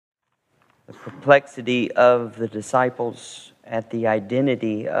the perplexity of the disciples at the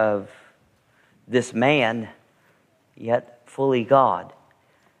identity of this man, yet fully God.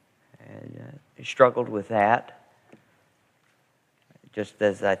 And he struggled with that, just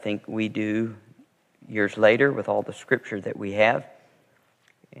as I think we do years later with all the scripture that we have.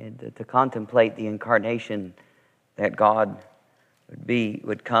 And to contemplate the incarnation, that God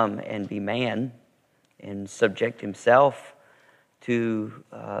would come and be man and subject himself to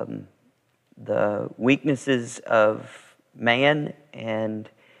the weaknesses of man, and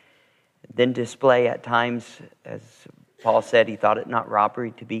then display at times, as Paul said, he thought it not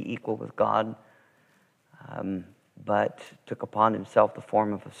robbery to be equal with God, but took upon himself the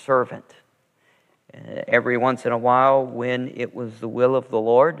form of a servant. Every once in a while, when it was the will of the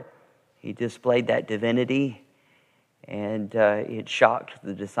Lord, he displayed that divinity, and it shocked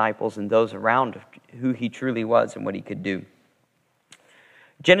the disciples and those around who he truly was and what he could do.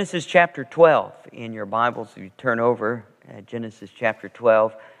 Genesis chapter 12, in your Bibles, if you turn over, Genesis chapter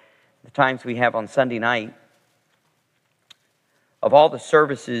 12, the times we have on Sunday night, of all the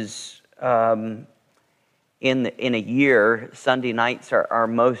services in a year, Sunday nights are our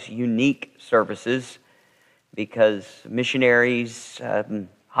most unique services, because missionaries,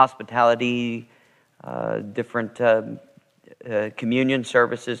 hospitality, different communion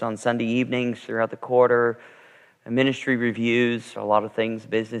services on Sunday evenings throughout the quarter, ministry reviews, a lot of things,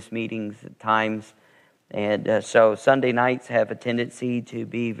 business meetings at times. And so Sunday nights have a tendency to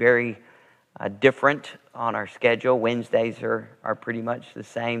be very different on our schedule. Wednesdays are pretty much the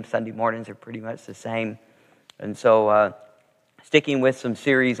same. Sunday mornings are pretty much the same. And so sticking with some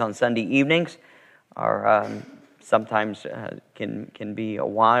series on Sunday evenings are sometimes can be a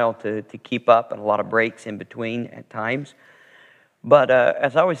while to keep up, and a lot of breaks in between at times. But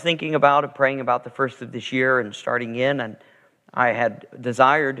as I was thinking about and praying about the first of this year and starting in, and I had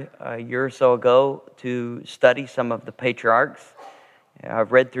desired a year or so ago to study some of the patriarchs.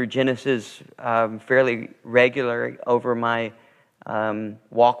 I've read through Genesis fairly regularly over my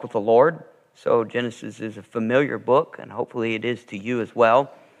walk with the Lord. So Genesis is a familiar book, and hopefully it is to you as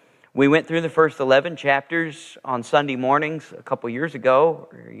well. We went through the first 11 chapters on Sunday mornings a couple years ago,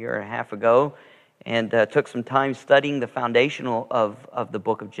 or a year and a half ago, and took some time studying the foundational of the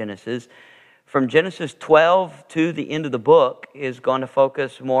book of Genesis. From Genesis 12 to the end of the book is going to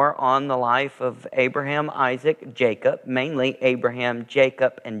focus more on the life of Abraham, Isaac, Jacob, mainly Abraham,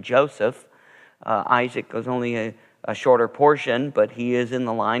 Jacob, and Joseph. Isaac was only a shorter portion, but he is in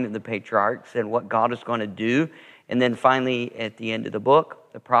the line of the patriarchs and what God is going to do. And then finally, at the end of the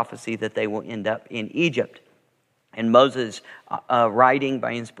book, the prophecy that they will end up in Egypt. And Moses writing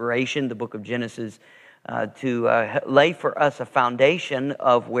by inspiration the book of Genesis to lay for us a foundation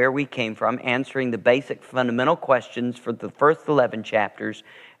of where we came from, answering the basic fundamental questions for the first 11 chapters.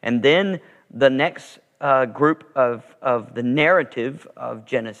 And then the next group of the narrative of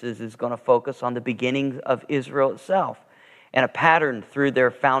Genesis is going to focus on the beginnings of Israel itself and a pattern through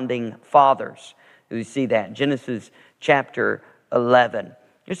their founding fathers. We see that in Genesis chapter 11.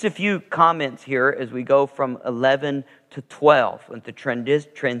 Just a few comments here as we go from 11 to 12, with the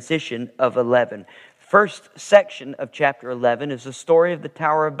transition of 11. First section of chapter 11 is the story of the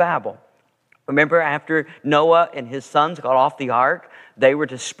Tower of Babel. Remember, after Noah and his sons got off the ark, they were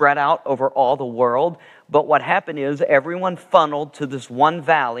to spread out over all the world. But what happened is everyone funneled to this one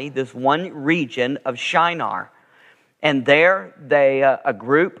valley, this one region of Shinar. And there, a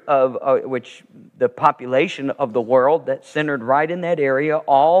group of which the population of the world that centered right in that area,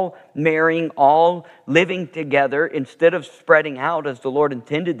 all marrying, all living together instead of spreading out as the Lord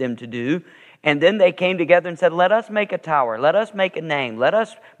intended them to do. And then they came together and said, let us make a tower. Let us make a name. Let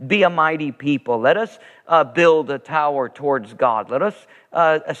us be a mighty people. Let us build a tower towards God. Let us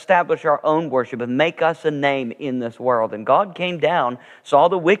establish our own worship and make us a name in this world. And God came down, saw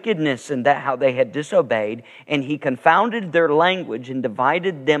the wickedness in that, how they had disobeyed, and He confounded their language and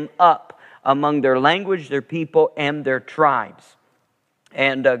divided them up among their language, their people, and their tribes.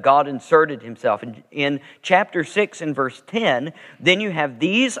 And God inserted Himself. In chapter 6 and verse 10, then you have,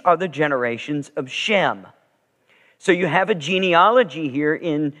 these are the generations of Shem. So you have a genealogy here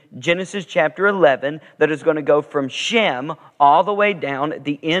in Genesis chapter 11 that is going to go from Shem all the way down at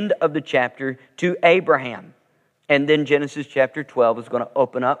the end of the chapter to Abraham. And then Genesis chapter 12 is going to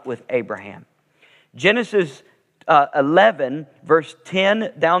open up with Abraham. Genesis 11, verse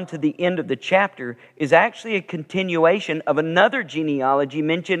 10 down to the end of the chapter is actually a continuation of another genealogy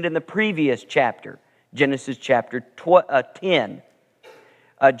mentioned in the previous chapter, Genesis chapter 10.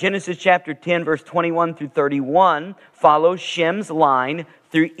 Genesis chapter 10, verse 21 through 31 follows Shem's line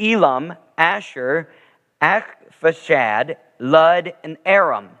through Elam, Asher, Arphaxad, Lud, and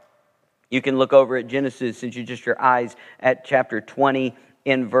Aram. You can look over at Genesis, since you just your eyes, at chapter 20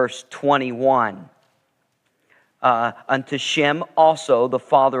 in verse 21. Unto Shem also, the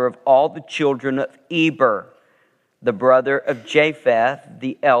father of all the children of Eber, the brother of Japheth,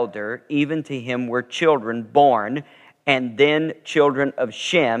 the elder, even to him were children born, and then children of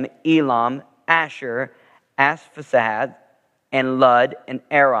Shem, Elam, Asher, Asphaxad, and Lud, and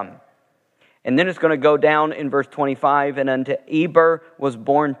Aram. And then it's going to go down in verse 25, and unto Eber was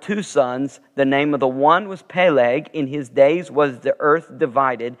born 2 sons. The name of the one was Peleg. In his days was the earth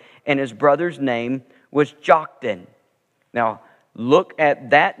divided, and his brother's name was Joktan. Now, look at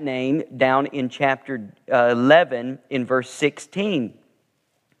that name down in chapter 11 in verse 16.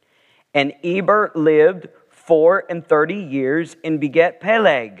 And Eber lived 34 years and begat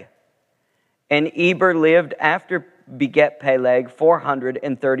Peleg. And Eber lived after begat Peleg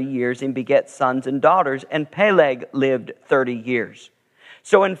 430 years and begat sons and daughters, and Peleg lived 30 years.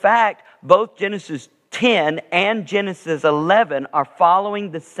 So in fact, both Genesis 10 and Genesis 11 are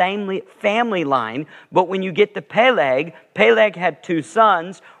following the same family line, but when you get to Peleg, Peleg had 2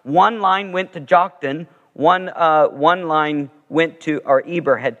 sons. One line went to Joktan, one line went to, or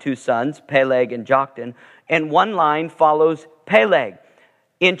Eber had 2 sons, Peleg and Joktan, and one line follows Peleg.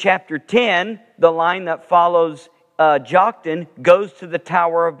 In chapter 10, the line that follows Joktan goes to the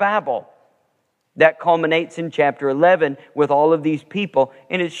Tower of Babel. That culminates in chapter 11 with all of these people,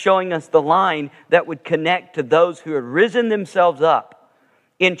 and it's showing us the line that would connect to those who had risen themselves up.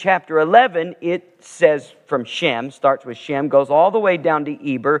 In chapter 11, it says from Shem, starts with Shem, goes all the way down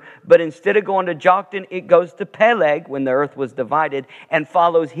to Eber, but instead of going to Joktan, it goes to Peleg when the earth was divided, and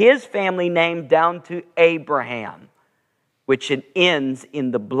follows his family name down to Abraham, which it ends in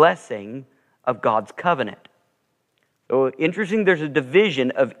the blessing of God's covenant. So interesting, there's a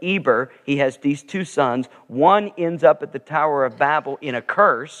division of Eber. He has these 2 sons. One ends up at the Tower of Babel in a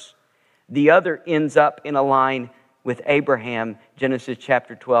curse. The other ends up in a line with Abraham, Genesis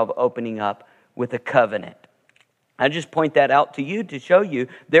chapter 12, opening up with a covenant. I just point that out to you to show you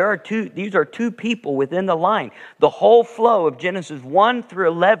these are 2 people within the line. The whole flow of Genesis 1 through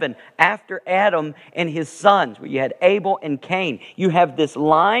 11 after Adam and his sons, where you had Abel and Cain. You have this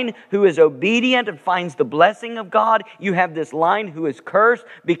line who is obedient and finds the blessing of God. You have this line who is cursed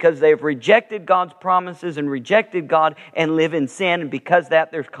because they've rejected God's promises and rejected God and live in sin. And because of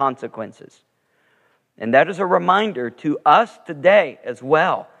that, there's consequences. And that is a reminder to us today as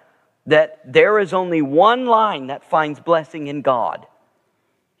well, that there is only one line that finds blessing in God,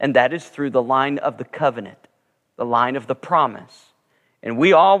 and that is through the line of the covenant, the line of the promise. And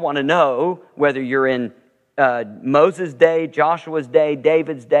we all want to know, whether you're in Moses' day, Joshua's day,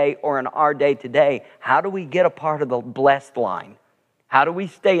 David's day, or in our day today, how do we get a part of the blessed line? How do we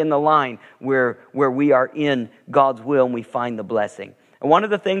stay in the line where we are in God's will and we find the blessing? And one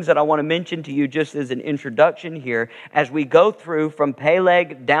of the things that I want to mention to you just as an introduction here, as we go through from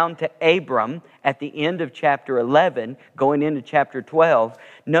Peleg down to Abram at the end of chapter 11, going into chapter 12,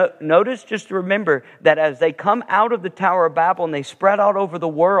 notice, just to remember that as they come out of the Tower of Babel and they spread out over the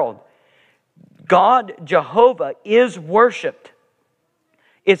world, God, Jehovah, is worshipped.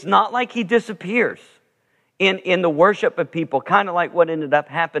 It's not like He disappears in the worship of people, kind of like what ended up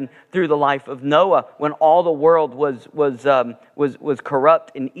happening through the life of Noah, when all the world was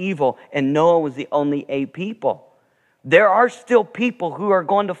corrupt and evil, and Noah was the only 8 people. There are still people who are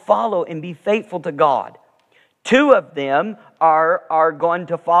going to follow and be faithful to God. 2 of them are going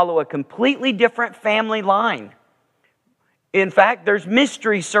to follow a completely different family line. In fact, there's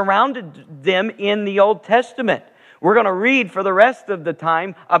mystery surrounded them in the Old Testament. We're going to read for the rest of the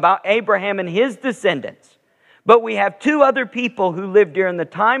time about Abraham and his descendants. But we have 2 other people who lived during the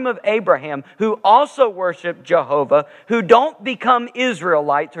time of Abraham who also worship Jehovah, who don't become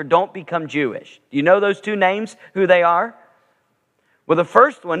Israelites or don't become Jewish. Do you know those 2 names, who they are? Well, the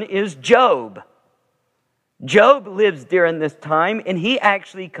first one is Job. Job lives during this time, and he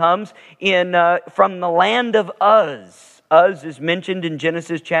actually comes from the land of Uz. Uz is mentioned in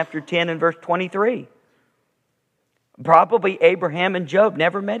Genesis chapter 10 and verse 23. Probably Abraham and Job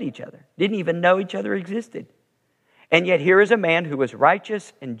never met each other, didn't even know each other existed. And yet here is a man who was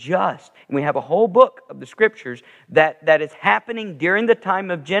righteous and just. And we have a whole book of the Scriptures that is happening during the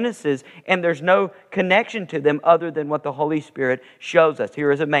time of Genesis, and there's no connection to them other than what the Holy Spirit shows us.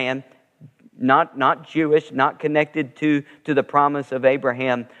 Here is a man, not Jewish, not connected to the promise of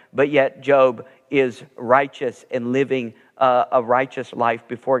Abraham, but yet Job is righteous and living a righteous life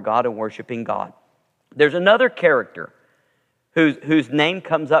before God and worshiping God. There's another character whose name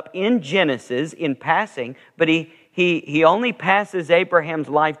comes up in Genesis in passing, but he only passes Abraham's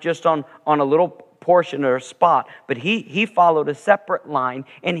life just on a little portion or a spot, but he followed a separate line,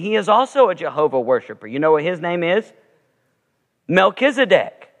 and he is also a Jehovah worshiper. You know what his name is?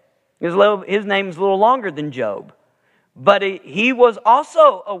 Melchizedek. His name is a little longer than Job, but he was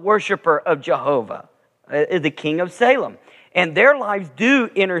also a worshiper of Jehovah, the king of Salem. And their lives do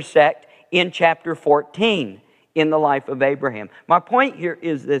intersect in chapter 14 in the life of Abraham. My point here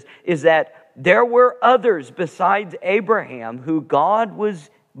is this, is that there were others besides Abraham who God was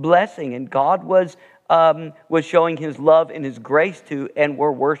blessing and God was showing His love and His grace to, and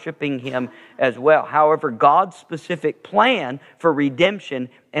were worshiping Him as well. However, God's specific plan for redemption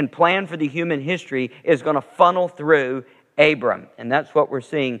and plan for the human history is going to funnel through Abram. And that's what we're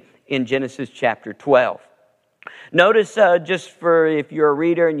seeing in Genesis chapter 12. Notice, just for if you're a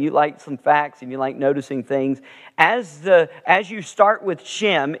reader and you like some facts and you like noticing things, as you start with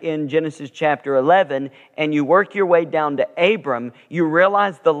Shem in Genesis chapter 11 and you work your way down to Abram, you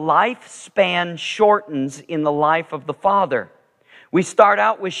realize the lifespan shortens in the life of the father. We start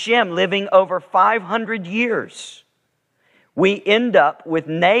out with Shem living over 500 years. We end up with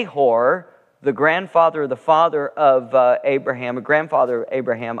Nahor, the grandfather of the father of Abraham, a grandfather of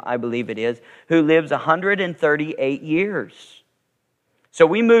Abraham, I believe it is, who lives 138 years. So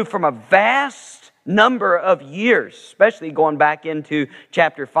we move from a vast number of years, especially going back into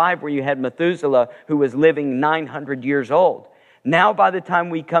chapter 5 where you had Methuselah who was living 900 years old. Now by the time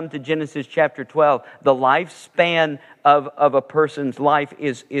we come to Genesis chapter 12, the lifespan of a person's life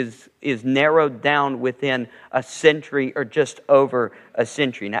is narrowed down within a century or just over a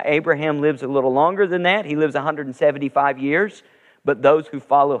century. Now Abraham lives a little longer than that. He lives 175 years. But those who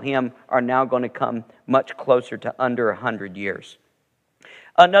follow him are now going to come much closer to under 100 years.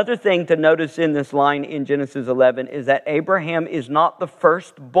 Another thing to notice in this line in Genesis 11 is that Abraham is not the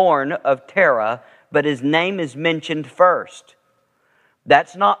firstborn of Terah, but his name is mentioned first.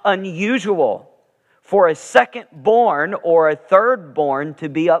 That's not unusual for a second-born or a third-born to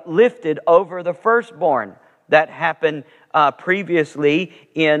be uplifted over the firstborn. That happened previously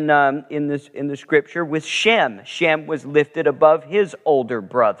in the scripture with Shem. Shem was lifted above his older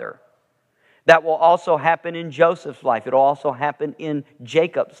brother. That will also happen in Joseph's life. It will also happen in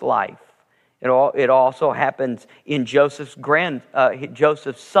Jacob's life. It also happens in Joseph's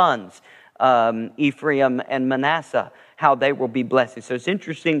sons, Ephraim and Manasseh, how they will be blessed. So it's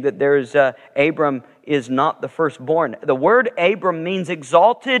interesting that there's Abram is not the firstborn. The word Abram means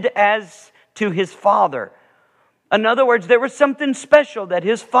exalted as to his father. In other words, there was something special that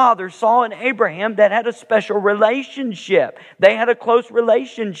his father saw in Abraham that had a special relationship. They had a close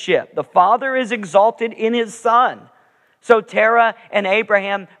relationship. The father is exalted in his son. So Terah and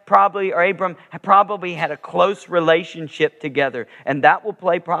Abram probably had a close relationship together. And that will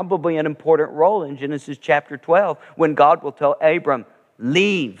play probably an important role in Genesis chapter 12 when God will tell Abram,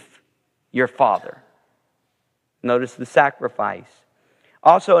 leave your father. Notice the sacrifice.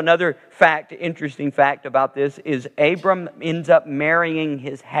 Also, another interesting fact about this is Abram ends up marrying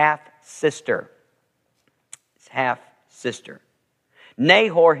his half-sister. His half-sister.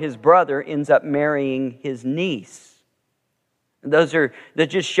 Nahor, his brother, ends up marrying his niece. That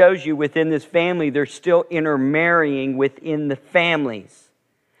just shows you within this family, they're still intermarrying within the families.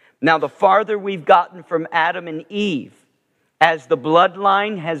 Now, the farther we've gotten from Adam and Eve, as the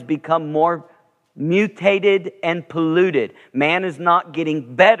bloodline has become more mutated and polluted, man is not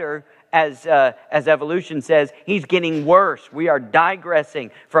getting better, as evolution says, he's getting worse. We are digressing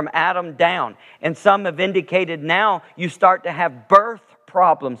from Adam down. And some have indicated now you start to have birth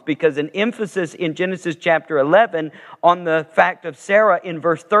problems because an emphasis in Genesis chapter 11 on the fact of Sarah in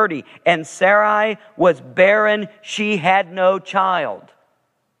verse 30. And Sarai was barren, she had no child.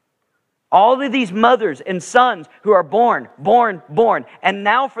 All of these mothers and sons who are born. And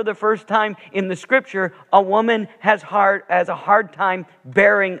now for the first time in the scripture, a woman has a hard time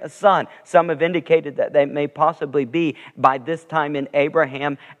bearing a son. Some have indicated that they may possibly be by this time in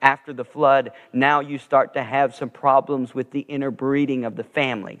Abraham after the flood. Now you start to have some problems with the interbreeding of the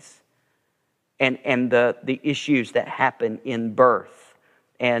families and the issues that happen in birth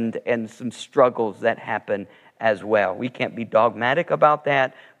and some struggles that happen as well. We can't be dogmatic about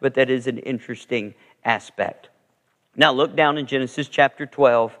that, but that is an interesting aspect. Now look down in Genesis chapter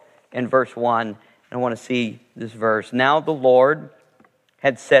 12 and verse 1. And I want to see this verse. Now the Lord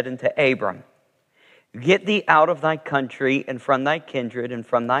had said unto Abram, get thee out of thy country and from thy kindred and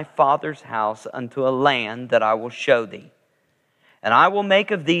from thy father's house unto a land that I will show thee. And I will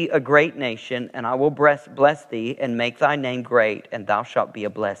make of thee a great nation, and I will bless thee and make thy name great, and thou shalt be a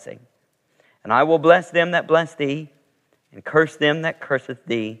blessing. And I will bless them that bless thee, and curse them that curseth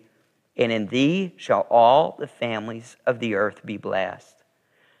thee, and in thee shall all the families of the earth be blessed.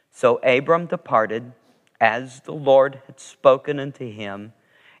 So Abram departed, as the Lord had spoken unto him,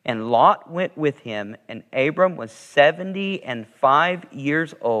 and Lot went with him, and Abram was 75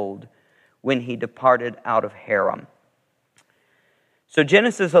 years old when he departed out of Haran. So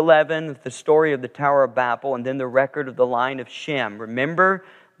Genesis 11, the story of the Tower of Babel, and then the record of the line of Shem. Remember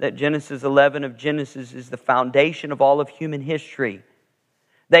that Genesis 11 of Genesis is the foundation of all of human history.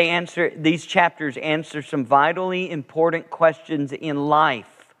 These chapters answer some vitally important questions in life.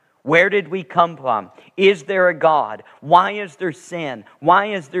 Where did we come from? Is there a God? Why is there sin? Why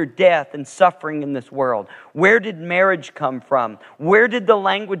is there death and suffering in this world? Where did marriage come from? Where did the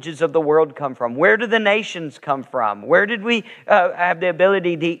languages of the world come from? Where do the nations come from? Where did we have the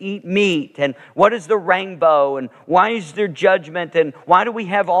ability to eat meat? And what is the rainbow? And why is there judgment? And why do we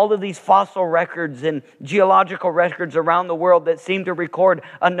have all of these fossil records and geological records around the world that seem to record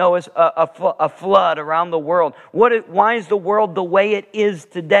a flood around the world? Why is the world the way it is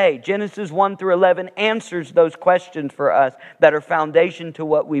today? Genesis 1 through 11 answers those questions for us that are foundation to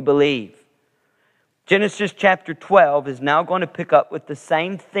what we believe. Genesis chapter 12 is now going to pick up with the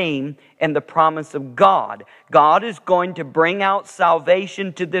same theme and the promise of God. God is going to bring out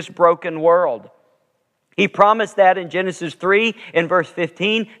salvation to this broken world. He promised that in Genesis 3 in verse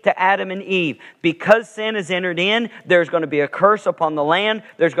 15 to Adam and Eve. Because sin has entered in, there's going to be a curse upon the land.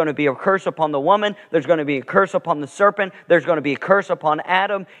 There's going to be a curse upon the woman. There's going to be a curse upon the serpent. There's going to be a curse upon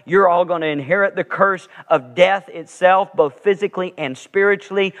Adam. You're all going to inherit the curse of death itself, both physically and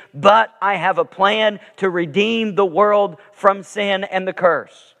spiritually. But I have a plan to redeem the world from sin and the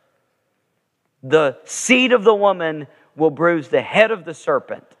curse. The seed of the woman will bruise the head of the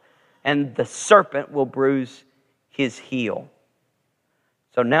serpent, and the serpent will bruise his heel.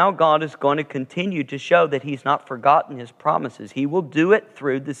 So now God is going to continue to show that He's not forgotten His promises. He will do it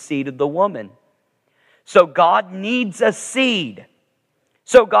through the seed of the woman. So God needs a seed.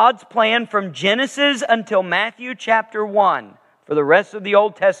 So God's plan from Genesis until Matthew chapter 1, for the rest of the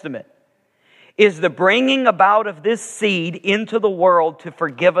Old Testament, is the bringing about of this seed into the world to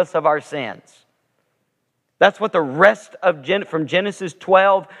forgive us of our sins. That's what the rest of from Genesis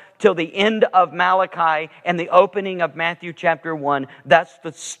 12 till the end of Malachi and the opening of Matthew chapter 1, that's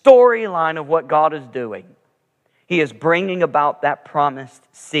the storyline of what God is doing. He is bringing about that promised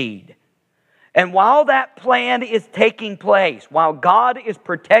seed. And while that plan is taking place, while God is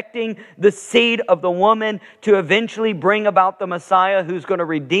protecting the seed of the woman to eventually bring about the Messiah who's going to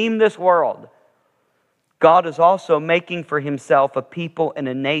redeem this world, God is also making for Himself a people and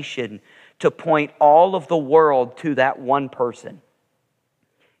a nation to point all of the world to that one person.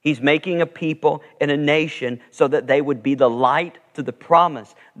 He's making a people and a nation so that they would be the light to the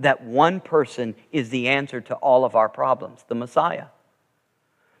promise that one person is the answer to all of our problems, the Messiah.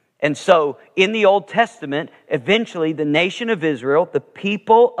 And so, in the Old Testament, eventually the nation of Israel, the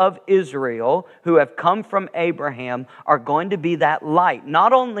people of Israel who have come from Abraham, are going to be that light.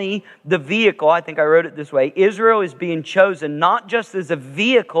 Not only the vehicle, I think I wrote it this way, Israel is being chosen not just as a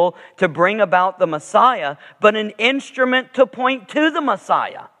vehicle to bring about the Messiah, but an instrument to point to the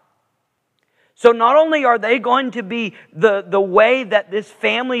Messiah. So not only are they going to be the way that this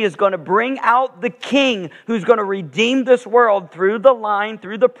family is going to bring out the king who's going to redeem this world through the line,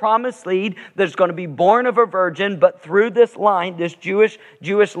 through the promised seed that's going to be born of a virgin, but through this line, this Jewish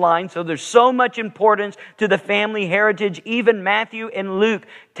line. So there's so much importance to the family heritage. Even Matthew and Luke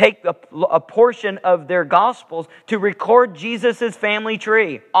take a portion of their Gospels to record Jesus' family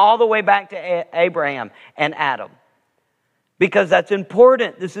tree all the way back to Abraham and Adam. Because that's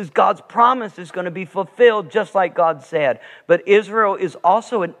important. This is God's promise is going to be fulfilled just like God said. But Israel is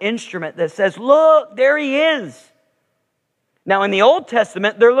also an instrument that says, look, there He is. Now in the Old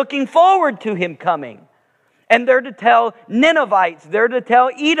Testament, they're looking forward to Him coming. And they're to tell Ninevites, they're to tell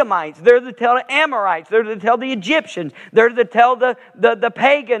Edomites, they're to tell Amorites, they're to tell the Egyptians, they're to tell the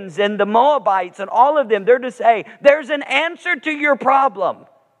pagans and the Moabites and all of them. They're to say, there's an answer to your problem.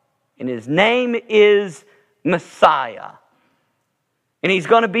 And His name is Messiah. And He's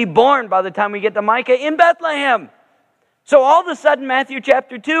going to be born by the time we get to Micah in Bethlehem. So all of a sudden Matthew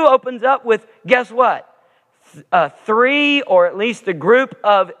chapter 2 opens up with, guess what? 3 or at least a group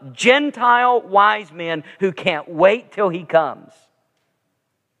of Gentile wise men who can't wait till He comes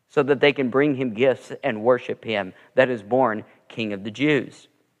so that they can bring Him gifts and worship Him that is born King of the Jews.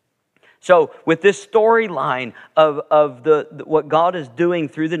 So with this storyline of what God is doing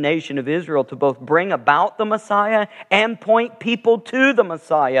through the nation of Israel to both bring about the Messiah and point people to the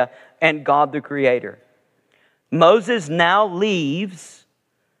Messiah and God the Creator. Moses now leaves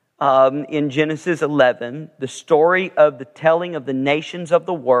in Genesis 11 the story of the telling of the nations of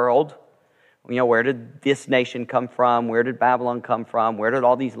the world Where did this nation come from? Where did Babylon come from? Where did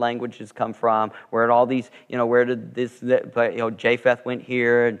all these languages come from? Where did all these, where did this, Japheth went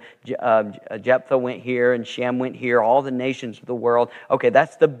here, and Jephthah went here, and Shem went here, all the nations of the world. Okay,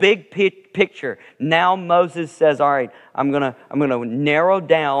 that's the big picture. Now Moses says, all right, I'm gonna narrow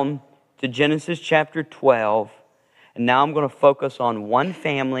down to Genesis chapter 12, and now I'm going to focus on one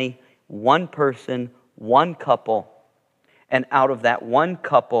family, one person, one couple. And out of that one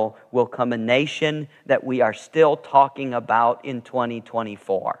couple will come a nation that we are still talking about in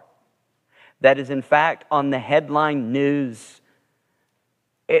 2024. That is, in fact, on the headline news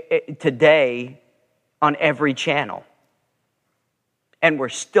today on every channel. And we're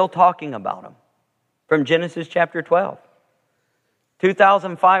still talking about them. From Genesis chapter 12.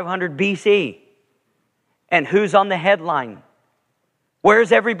 2500 BC. And who's on the headline?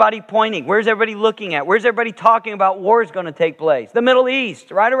 Where's everybody pointing? Where's everybody looking at? Where's everybody talking about war is going to take place? The Middle East,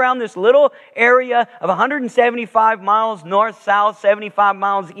 right around this little area of 175 miles north-south, 75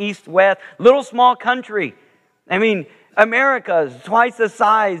 miles east-west, little small country. I mean, America is twice the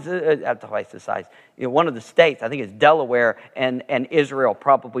size, one of the states, I think it's Delaware, and Israel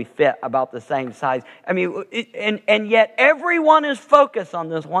probably fit about the same size. I mean, and yet everyone is focused on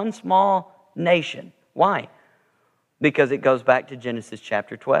this one small nation. Why? Because it goes back to Genesis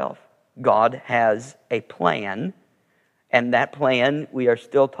chapter 12. God has a plan, and that plan, we are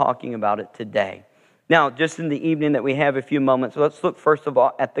still talking about it today. Now, just in the evening that we have a few moments, let's look first of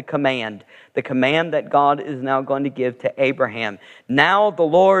all at the command. The command that God is now going to give to Abraham. Now the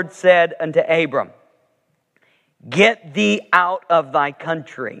Lord said unto Abram, get thee out of thy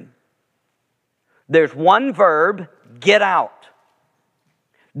country. There's one verb, get out.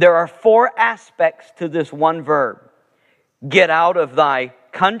 There are 4 aspects to this one verb. Get out of thy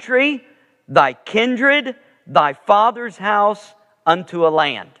country, thy kindred, thy father's house, unto a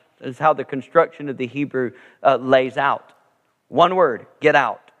land. This is how the construction of the Hebrew lays out. One word, get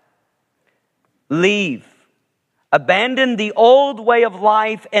out. Leave. Abandon the old way of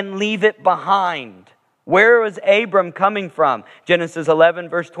life and leave it behind. Where was Abram coming from? Genesis 11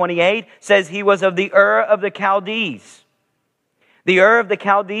 verse 28 says he was of the Ur of the Chaldees. The Ur of the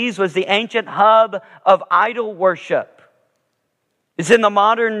Chaldees was the ancient hub of idol worship. It's in the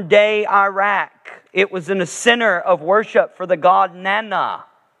modern day Iraq. It was in a center of worship for the god Nana.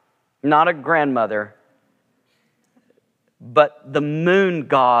 Not a grandmother, but the moon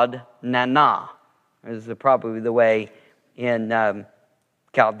god Nana. This is probably the way in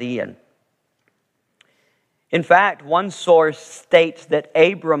Chaldean. In fact, one source states that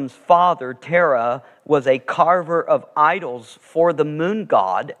Abram's father, Terah, was a carver of idols for the moon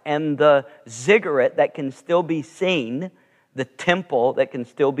god, and the ziggurat that can still be seen, the temple that can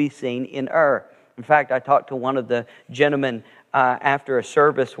still be seen in Ur. In fact, I talked to one of the gentlemen after a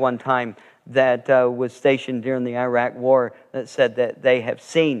service one time that was stationed during the Iraq War that said that they have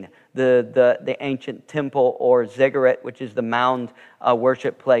seen the ancient temple or ziggurat, which is the mound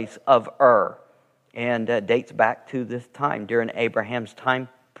worship place of Ur, and dates back to this time during Abraham's time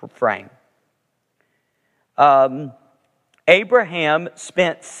frame. Abraham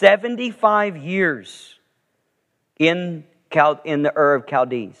spent 75 years in the Ur of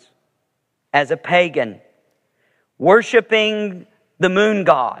Chaldees as a pagan, worshiping the moon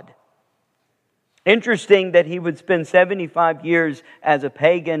god. Interesting that he would spend 75 years as a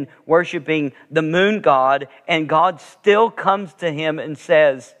pagan worshiping the moon god, and God still comes to him and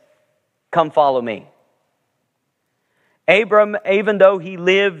says, come follow me. Abram, even though he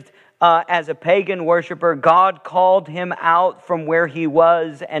lived as a pagan worshiper, God called him out from where he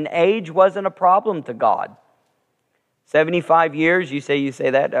was, and age wasn't a problem to God. 75 years, you say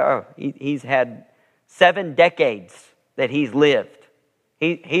that? Oh, he's had 7 decades that he's lived.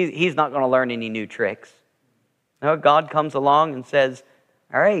 He's not going to learn any new tricks. No, God comes along and says,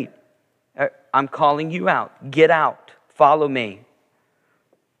 all right, I'm calling you out. Get out. Follow me.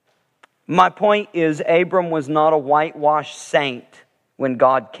 My point is, Abram was not a whitewashed saint when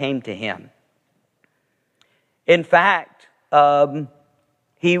God came to him. In fact,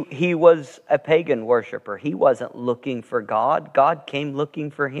 he was a pagan worshiper. He wasn't looking for God. God came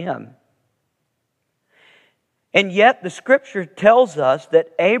looking for him. And yet the Scripture tells us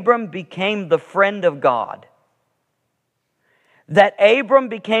that Abram became the friend of God. That Abram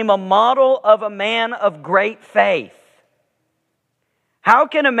became a model of a man of great faith. How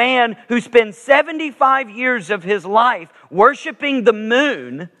can a man who spends 75 years of his life worshiping the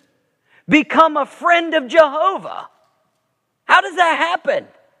moon become a friend of Jehovah? How does that happen?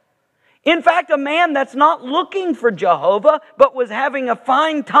 In fact, a man that's not looking for Jehovah, but was having a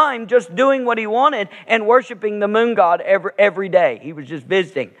fine time just doing what he wanted and worshiping the moon god every day. He was just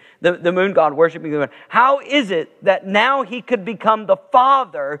visiting the moon god, worshiping the moon. How is it that now he could become the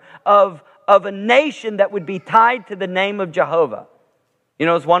father of a nation that would be tied to the name of Jehovah? You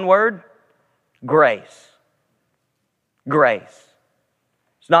know, it's one word: grace. Grace.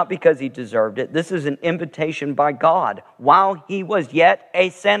 It's not because he deserved it. This is an invitation by God while he was yet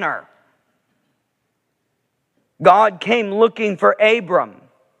a sinner. God came looking for Abram.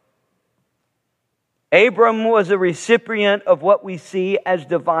 Abram was a recipient of what we see as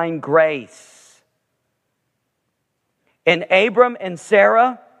divine grace. And Abram and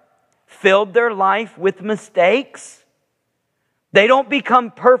Sarah filled their life with mistakes. They don't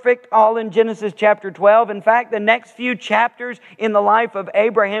become perfect all in Genesis chapter 12. In fact, the next few chapters in the life of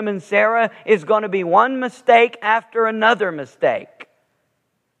Abraham and Sarah is going to be one mistake after another mistake.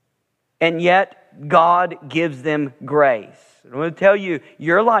 And yet, God gives them grace. I want to tell you,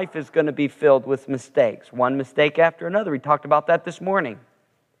 your life is going to be filled with mistakes. One mistake after another. We talked about that this morning.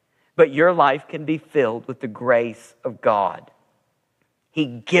 But your life can be filled with the grace of God. He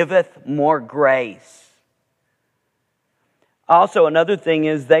giveth more grace. Also, another thing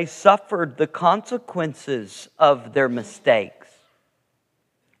is they suffered the consequences of their mistakes.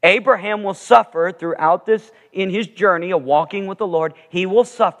 Abraham will suffer throughout this, in his journey of walking with the Lord. He will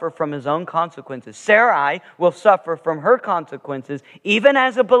suffer from his own consequences. Sarai will suffer from her consequences. Even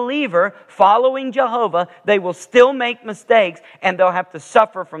as a believer following Jehovah, they will still make mistakes and they'll have to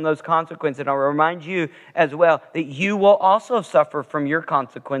suffer from those consequences. And I'll remind you as well that you will also suffer from your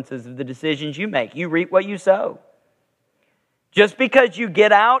consequences of the decisions you make. You reap what you sow. Just because you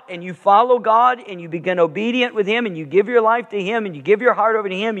get out and you follow God and you begin obedient with Him and you give your life to Him and you give your heart over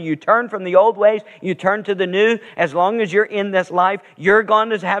to Him and you turn from the old ways, you turn to the new, as long as you're in this life, you're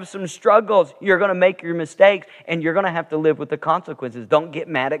going to have some struggles. You're going to make your mistakes and you're going to have to live with the consequences. Don't get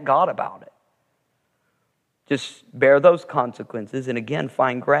mad at God about it. Just bear those consequences and again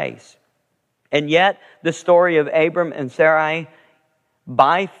find grace. And yet the story of Abram and Sarai,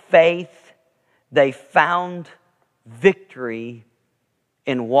 by faith, they found victory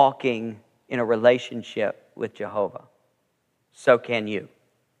in walking in a relationship with Jehovah. So can you.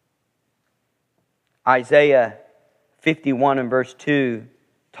 Isaiah 51 and verse 2,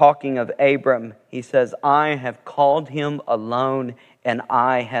 talking of Abram, he says, I have called him alone and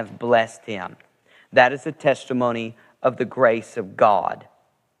I have blessed him. That is a testimony of the grace of God.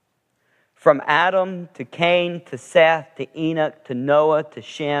 From Adam to Cain to Seth to Enoch to Noah to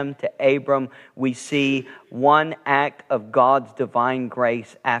Shem to Abram, we see one act of God's divine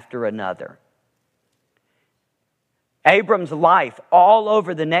grace after another. Abram's life, all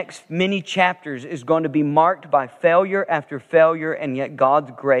over the next many chapters, is going to be marked by failure after failure, and yet God's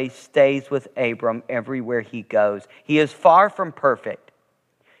grace stays with Abram everywhere he goes. He is far from perfect,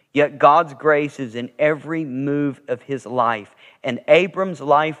 yet God's grace is in every move of his life. And Abram's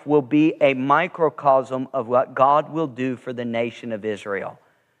life will be a microcosm of what God will do for the nation of Israel.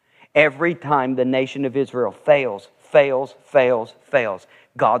 Every time the nation of Israel fails,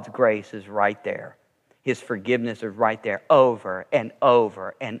 God's grace is right there. His forgiveness is right there over and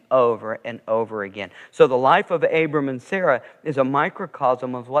over and over and over again. So the life of Abram and Sarah is a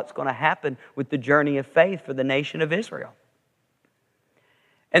microcosm of what's going to happen with the journey of faith for the nation of Israel.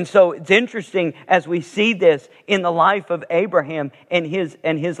 And so it's interesting as we see this in the life of Abraham and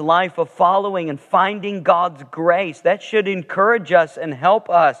his life of following and finding God's grace. That should encourage us and help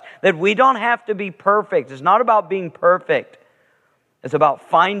us that we don't have to be perfect. It's not about being perfect. It's about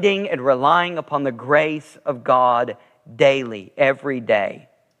finding and relying upon the grace of God daily, every day.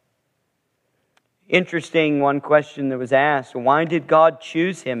 Interesting, one question that was asked, why did God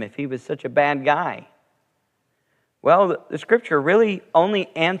choose him if he was such a bad guy? Well, the Scripture really only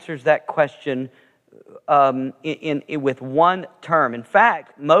answers that question with one term. In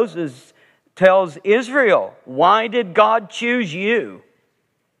fact, Moses tells Israel, why did God choose you?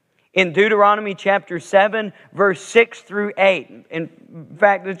 In Deuteronomy chapter 7, verse 6 through 8. In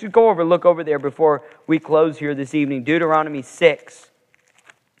fact, let's just look over there before we close here this evening. Deuteronomy 6.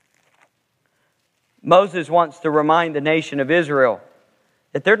 Moses wants to remind the nation of Israel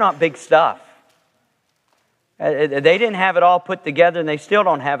that they're not big stuff. They didn't have it all put together, and they still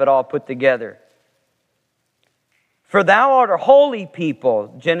don't have it all put together. For thou art a holy people,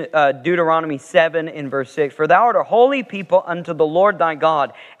 Deuteronomy 7 in verse 6. For thou art a holy people unto the Lord thy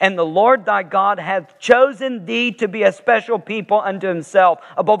God, and the Lord thy God hath chosen thee to be a special people unto himself,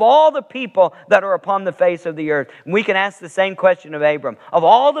 above all the people that are upon the face of the earth. And we can ask the same question of Abram. Of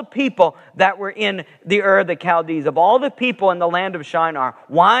all the people that were in the Ur of the Chaldees, of all the people in the land of Shinar,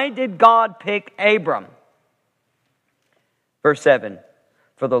 why did God pick Abram? Verse 7.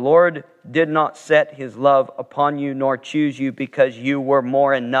 For the Lord did not set his love upon you, nor choose you, because you were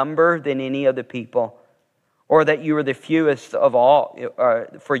more in number than any of the people, or that you were the fewest of all,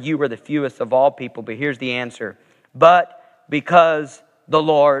 for you were the fewest of all people. But here's the answer. But because the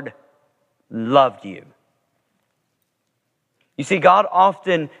Lord loved you. You see, God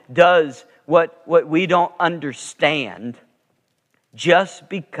often does what we don't understand just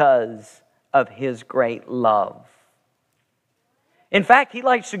because of his great love. In fact, he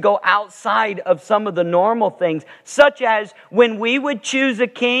likes to go outside of some of the normal things, such as when we would choose a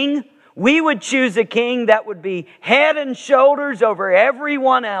king, we would choose a king that would be head and shoulders over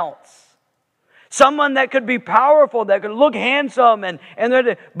everyone else. Someone that could be powerful, that could look handsome.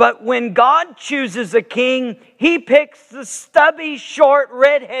 But when God chooses a king, he picks the stubby, short,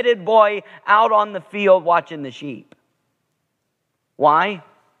 red-headed boy out on the field watching the sheep. Why?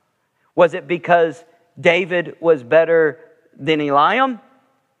 Was it because David was better than Eliam?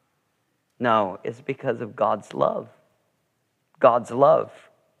 No, it's because of God's love. God's love.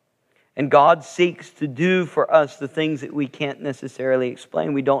 And God seeks to do for us the things that we can't necessarily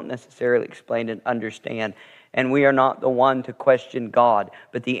explain. We don't necessarily explain and understand. And we are not the one to question God.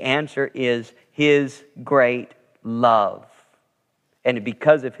 But the answer is his great love. And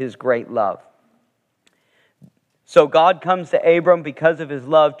because of his great love. So God comes to Abram because of his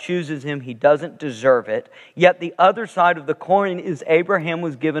love, chooses him. He doesn't deserve it. Yet the other side of the coin is Abraham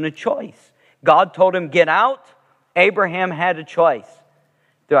was given a choice. God told him, get out. Abraham had a choice.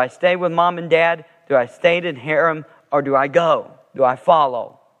 Do I stay with mom and dad? Do I stay in Haran? Or do I go? Do I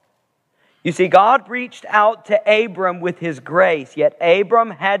follow? You see, God reached out to Abram with his grace, yet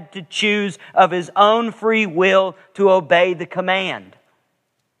Abram had to choose of his own free will to obey the command.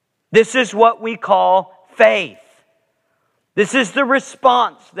 This is what we call faith. This is the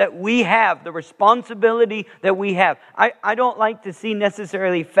response that we have, the responsibility that we have. I don't like to see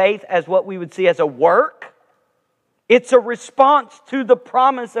necessarily faith as what we would see as a work. It's a response to the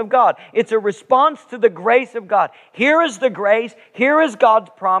promise of God. It's a response to the grace of God. Here is the grace. Here is God's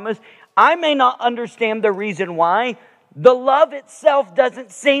promise. I may not understand the reason why. The love itself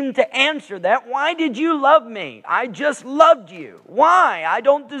doesn't seem to answer that. Why did you love me? I just loved you. Why? I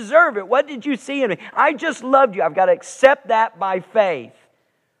don't deserve it. What did you see in me? I just loved you. I've got to accept that by faith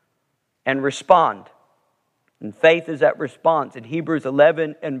and respond. And faith is that response. In Hebrews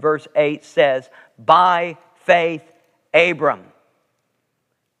 11 and verse 8 says, by faith, Abram,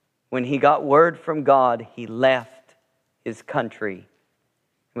 when he got word from God, he left his country.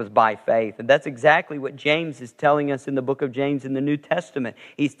 It was by faith. And that's exactly what James is telling us in the book of James in the New Testament.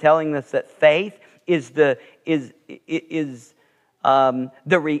 He's telling us that faith is the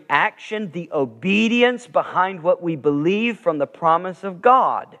reaction, the obedience behind what we believe from the promise of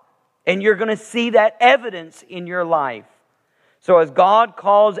God. And you're going to see that evidence in your life. So as God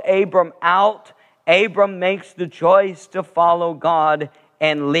calls Abram out, Abram makes the choice to follow God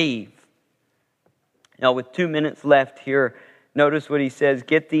and leave. Now with 2 minutes left here, notice what he says,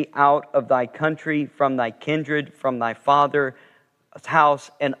 get thee out of thy country, from thy kindred, from thy father's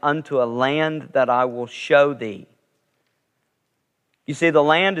house, and unto a land that I will show thee. You see, the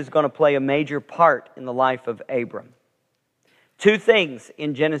land is going to play a major part in the life of Abram. Two things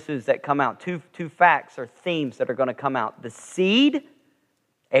in Genesis that come out, two facts or themes that are going to come out. The seed,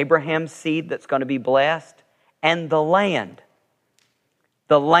 Abraham's seed that's going to be blessed, and the land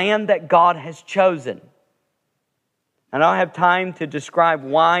that God has chosen. I don't have time to describe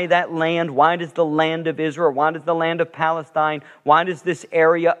why that land, why does the land of Israel, why does the land of Palestine, why does this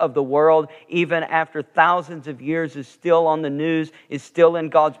area of the world, even after thousands of years, is still on the news, is still in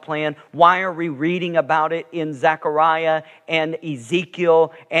God's plan? Why are we reading about it in Zechariah and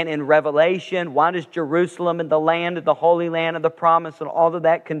Ezekiel and in Revelation? Why does Jerusalem and the land of the Holy Land of the promise and all of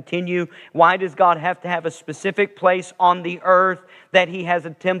that continue? Why does God have to have a specific place on the earth that He has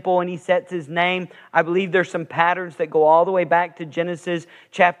a temple and He sets His name? I believe there's some patterns that go all the way back to Genesis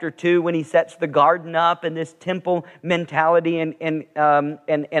chapter 2 when He sets the garden up and this temple mentality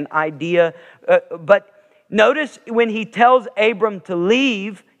and idea. But notice when He tells Abram to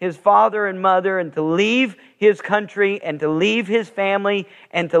leave his father and mother and to leave his country and to leave his family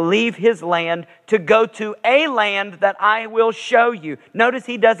and to leave his land to go to a land that I will show you. Notice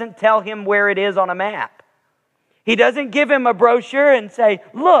He doesn't tell him where it is on a map. He doesn't give him a brochure and say,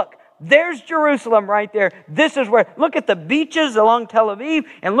 look, there's Jerusalem right there. This is where, look at the beaches along Tel Aviv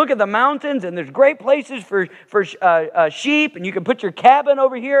and look at the mountains, and there's great places for sheep, and you can put your cabin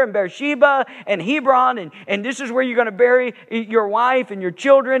over here in Beersheba and Hebron, and this is where you're going to bury your wife and your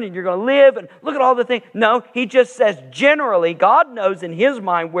children, and you're going to live, and look at all the things. No, he just says generally, God knows in his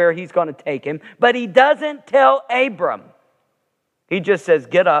mind where he's going to take him, but he doesn't tell Abram. He just says,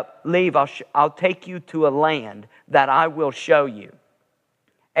 get up, leave, I'll take you to a land that I will show you.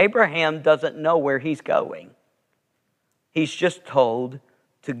 Abraham doesn't know where he's going. He's just told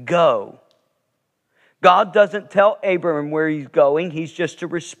to go. God doesn't tell Abram where he's going. He's just to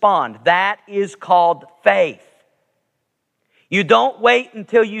respond. That is called faith. You don't wait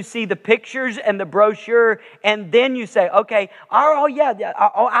until you see the pictures and the brochure and then you say, okay,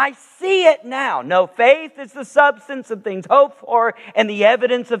 I see it now. No, faith is the substance of things hoped for and the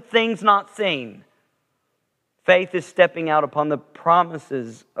evidence of things not seen. Faith is stepping out upon the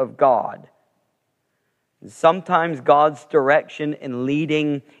promises of God. Sometimes God's direction and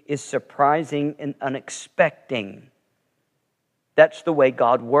leading is surprising and unexpected. That's the way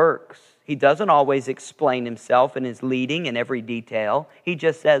God works. He doesn't always explain himself in his leading in every detail. He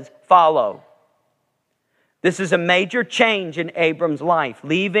just says, follow. This is a major change in Abram's life,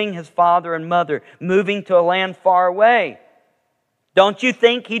 leaving his father and mother, moving to a land far away. Don't you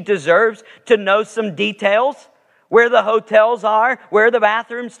think he deserves to know some details? Where the hotels are, where the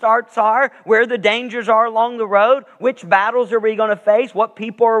bathroom starts are, where the dangers are along the road, which battles are we going to face, what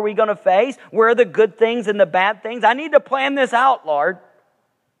people are we going to face, where are the good things and the bad things. I need to plan this out, Lord.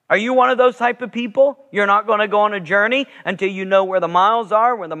 Are you one of those type of people? You're not going to go on a journey until you know where the miles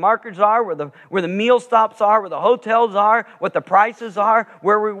are, where the markers are, where the meal stops are, where the hotels are, what the prices are,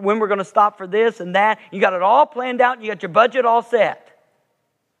 when we're going to stop for this and that. You got it all planned out and you got your budget all set.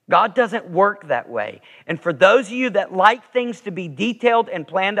 God doesn't work that way. And for those of you that like things to be detailed and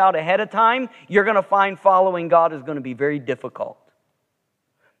planned out ahead of time, you're going to find following God is going to be very difficult.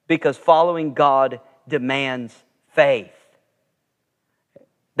 Because following God demands faith.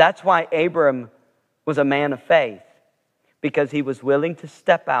 That's why Abram was a man of faith. Because he was willing to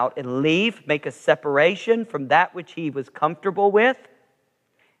step out and leave, make a separation from that which he was comfortable with,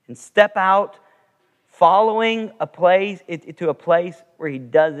 and step out following a place where he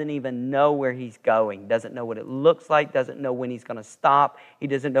doesn't even know where he's going, doesn't know what it looks like, doesn't know when he's going to stop. He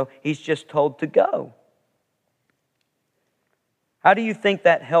doesn't know. He's just told to go. How do you think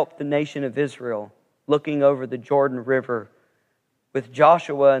that helped the nation of Israel looking over the Jordan River with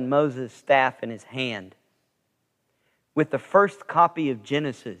Joshua and Moses' staff in his hand? With the first copy of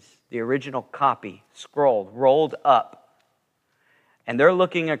Genesis, the original copy, scrolled, rolled up. And they're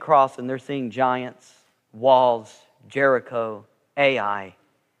looking across and they're seeing giants, walls, Jericho, Ai,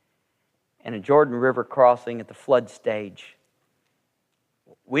 and a Jordan River crossing at the flood stage.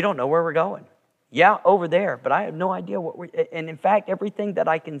 We don't know where we're going. Yeah, over there, but I have no idea and in fact, everything that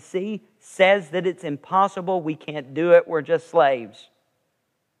I can see says that it's impossible. We can't do it. We're just slaves.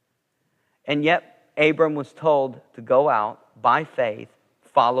 And yet, Abram was told to go out by faith,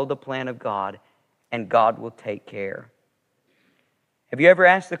 follow the plan of God, and God will take care. Have you ever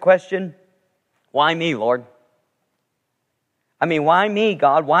asked the question, why me, Lord? I mean, why me,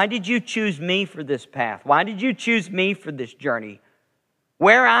 God? Why did you choose me for this path? Why did you choose me for this journey?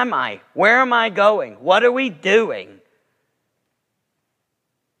 Where am I? Where am I going? What are we doing?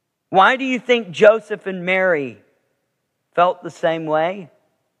 Why do you think Joseph and Mary felt the same way?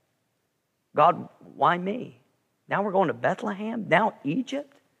 God, why me? Now we're going to Bethlehem, now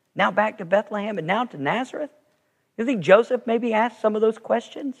Egypt, now back to Bethlehem, and now to Nazareth? You think Joseph maybe asked some of those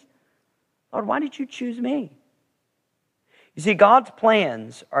questions? Lord, why did you choose me? You see, God's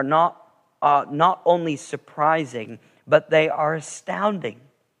plans are not only surprising, but they are astounding.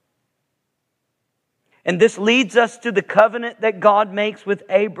 And this leads us to the covenant that God makes with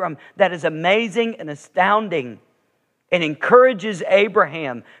Abram that is amazing and astounding and encourages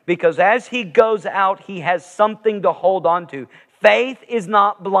Abraham because as he goes out, he has something to hold on to. Faith is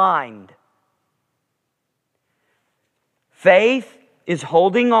not blind. Faith is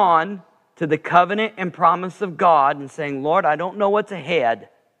holding on to the covenant and promise of God and saying, Lord, I don't know what's ahead,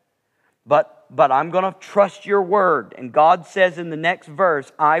 but I'm going to trust your word. And God says in the next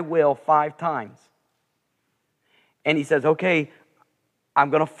verse, I will 5 times. And he says, okay,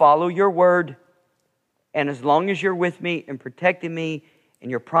 I'm going to follow your word. And as long as you're with me and protecting me and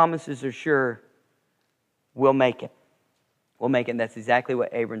your promises are sure, we'll make it. We'll make it. And that's exactly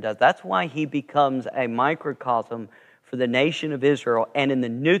what Abram does. That's why he becomes a microcosm for the nation of Israel. And in the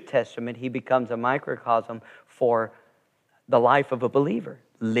New Testament, he becomes a microcosm for the life of a believer.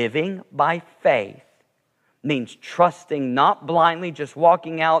 Living by faith, means trusting, not blindly, just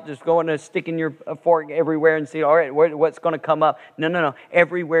walking out, just going to sticking your fork everywhere and see, all right, what's going to come up. No.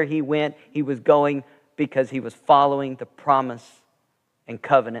 Everywhere he went, he was going because he was following the promise and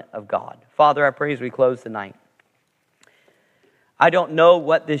covenant of God. Father, I pray as we close tonight, I don't know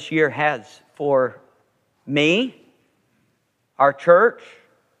what this year has for me, our church,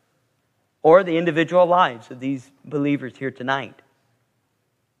 or the individual lives of these believers here tonight.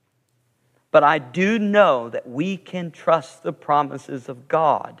 But I do know that we can trust the promises of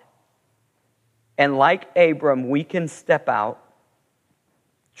God. And like Abram, we can step out,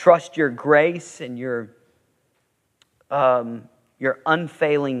 trust your grace and your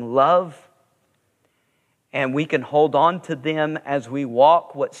unfailing love, and we can hold on to them as we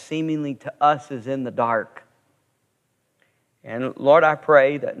walk what seemingly to us is in the dark. And Lord, I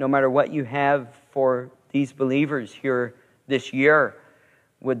pray that no matter what you have for these believers here this year,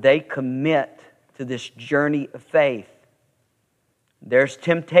 would they commit to this journey of faith? There's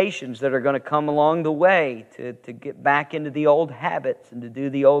temptations that are going to come along the way to get back into the old habits and to do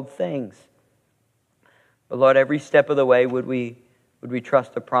the old things. But Lord, every step of the way, would we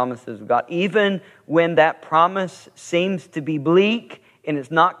trust the promises of God? Even when that promise seems to be bleak and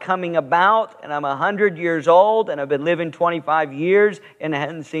it's not coming about, and I'm 100 years old and I've been living 25 years and I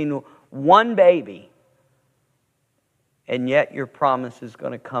haven't seen one baby, and yet your promise is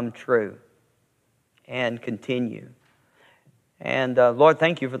going to come true and continue. And Lord,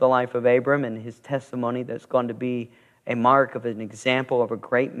 thank you for the life of Abram and his testimony that's going to be a mark of an example of a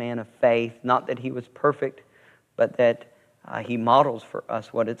great man of faith. Not that he was perfect, but that he models for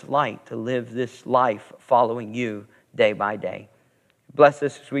us what it's like to live this life following you day by day. Bless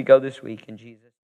us as we go this week in Jesus' name.